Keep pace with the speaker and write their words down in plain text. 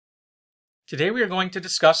Today we are going to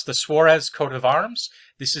discuss the Suarez coat of arms.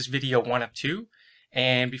 This is video 1 of 2.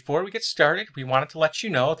 And before we get started, we wanted to let you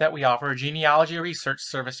know that we offer a genealogy research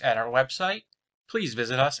service at our website. Please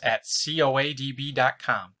visit us at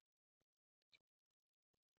coadb.com.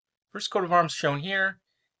 First coat of arms shown here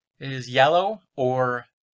is yellow or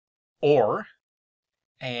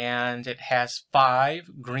and it has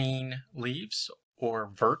 5 green leaves or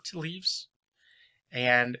vert leaves.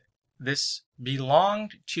 And this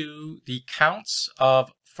belonged to the Counts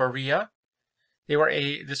of Feria.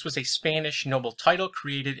 This was a Spanish noble title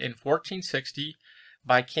created in 1460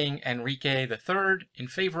 by King Enrique IV in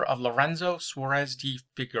favor of Lorenzo Suarez de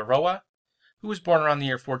Figueroa, who was born around the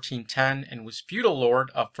year 1410 and was feudal lord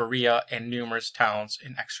of Feria and numerous towns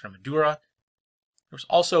in Extremadura. There was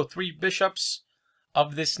also 3 bishops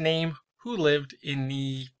of this name who lived in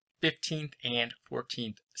the 15th and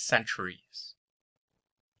 14th centuries.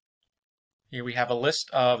 Here we have a list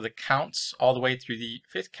of the counts all the way through the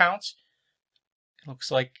 5th count. It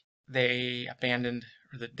looks like they abandoned,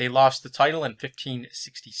 or that they lost the title in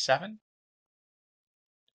 1567.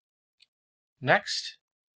 Next,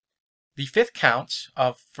 the 5th count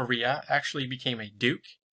of Feria actually became a duke.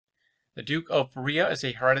 The Duke of Feria is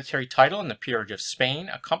a hereditary title in the Peerage of Spain,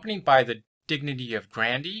 accompanied by the dignity of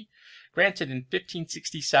Grandee, granted in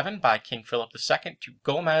 1567 by King Philip II to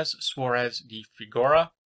Gómez Suárez de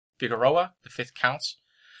Figueroa, the 5th count,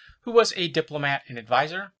 who was a diplomat and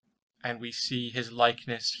advisor, and we see his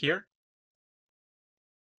likeness here.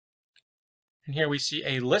 And here we see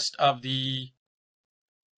a list of the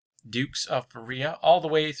dukes of Feria, all the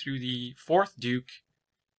way through the 4th duke,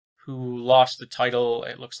 who lost the title,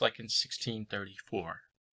 it looks like, in 1634.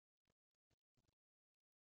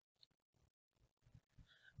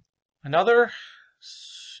 In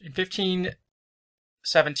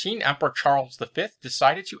 1517, Emperor Charles V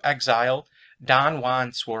decided to exile Don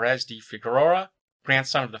Juan Suarez de Figueroa,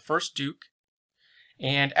 grandson of the 1st Duke,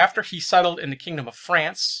 and after he settled in the Kingdom of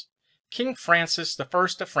France, King Francis I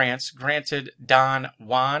of France granted Don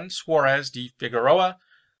Juan Suarez de Figueroa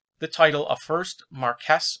the title of 1st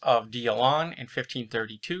Marquis of d'Alon in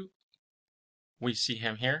 1532. We see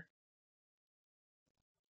him here.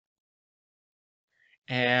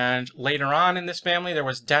 And later on in this family, there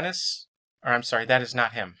was Denis, or I'm sorry, that is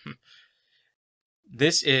not him.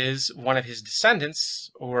 This is one of his descendants,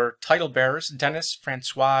 or title bearers, Denis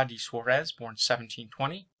François de Suarez, born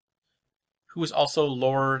 1720, who was also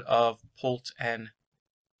Lord of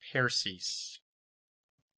Poult-en-Persys.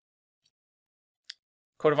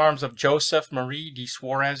 Coat of arms of Joseph Marie de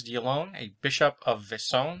Suarez d'Alon, a bishop of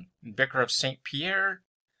Vaison, vicar of Saint Pierre,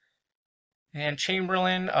 and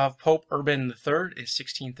Chamberlain of Pope Urban III in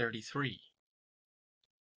 1633.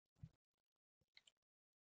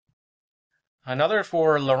 Another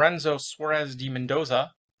for Lorenzo Suarez de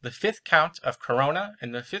Mendoza, the 5th Count of Corona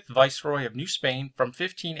and the 5th Viceroy of New Spain from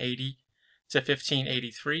 1580 to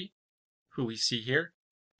 1583, who we see here.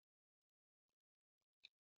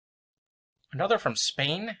 Another from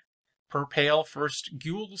Spain, per pale 1st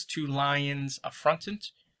gules, 2 lions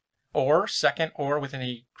affrontant, or 2nd or within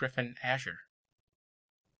a griffin azure.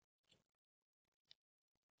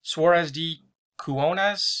 Suarez de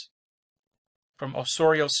Cuones from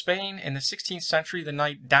Osorio, Spain. In the 16th century, the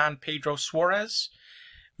knight Don Pedro Suarez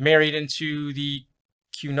married into the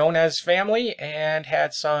Cunones family and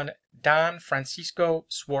had son Don Francisco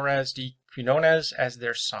Suarez de Cunones as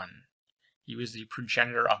their son. He was the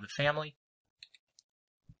progenitor of the family.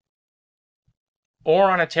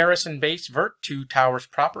 Or on a terrace and base vert, 2 towers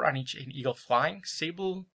proper, on each an eagle flying,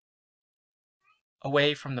 sable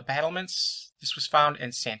away from the battlements. This was found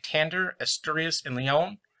in Santander, Asturias, and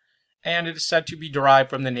Leon, and it is said to be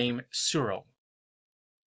derived from the name Suro.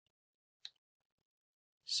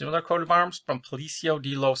 Similar coat of arms from Palacio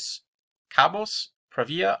de los Cabos,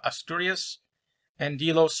 Pravia, Asturias, and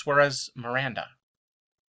de los Suarez Miranda.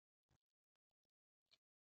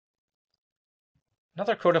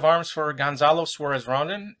 Another coat of arms for Gonzalo Suarez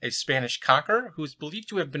Rondon, a Spanish conqueror who is believed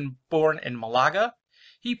to have been born in Malaga.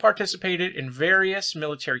 He participated in various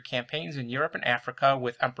military campaigns in Europe and Africa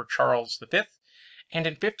with Emperor Charles V, and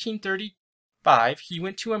in 1535 he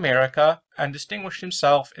went to America and distinguished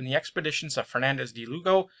himself in the expeditions of Fernandez de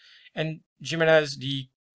Lugo and Jimenez de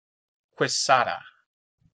Quesada.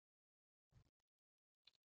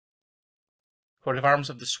 Coat of arms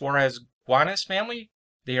of the Suarez Guanes family.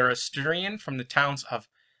 They are Asturian from the towns of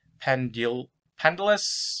Pendilis,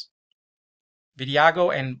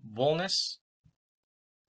 Vidiago, and Bulnes.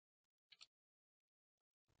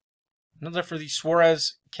 Another for the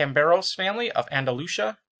Suarez Camberos family of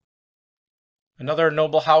Andalusia. Another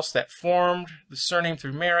noble house that formed the surname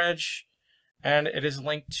through marriage. and it is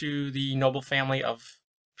linked to the noble family of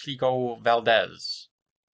Pliego Valdez.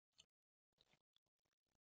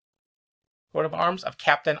 Coat of arms of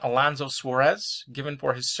Captain Alonso Suarez, given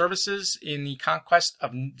for his services in the conquest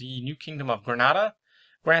of the New Kingdom of Granada,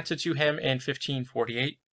 granted to him in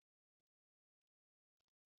 1548.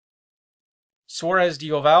 Suarez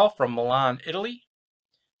de Oval from Milan, Italy.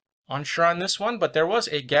 Unsure on this one, but there was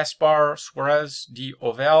a Gaspar Suarez de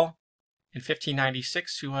Oval in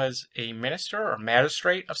 1596 who was a minister or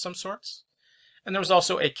magistrate of some sorts. And there was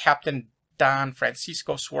also a Captain Don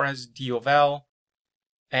Francisco Suarez de Oval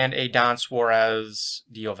and a Don Suarez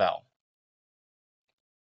de Oval.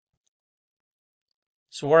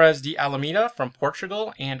 Suarez de Alameda from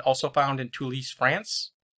Portugal and also found in Toulouse,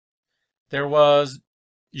 France. There was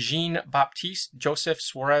Jean-Baptiste Joseph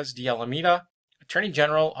Suarez de Alameda, Attorney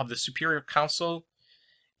General of the Superior Council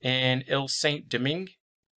in Ile-Saint-Domingue.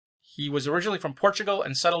 He was originally from Portugal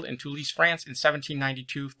and settled in Toulouse, France in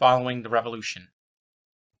 1792 following the Revolution.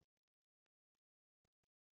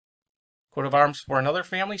 Coat of arms for another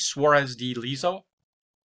family, Suarez de Lizo.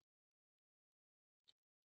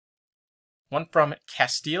 One from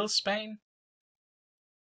Castile, Spain.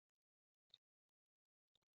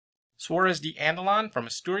 Suarez de Andalon from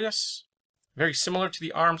Asturias, very similar to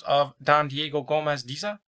the arms of Don Diego Gómez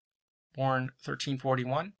Diza, born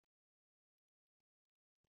 1341.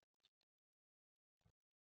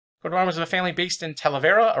 Coat of arms of a family based in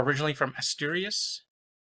Talavera, originally from Asturias.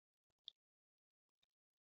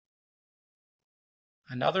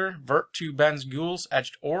 Another vert to Ben's gules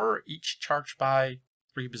edged or, each charged by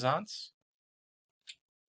 3 bezants.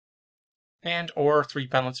 And or 3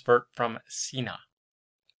 benlets vert from Sina.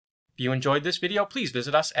 If you enjoyed this video, please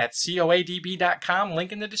visit us at coadb.com,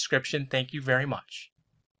 link in the description. Thank you very much.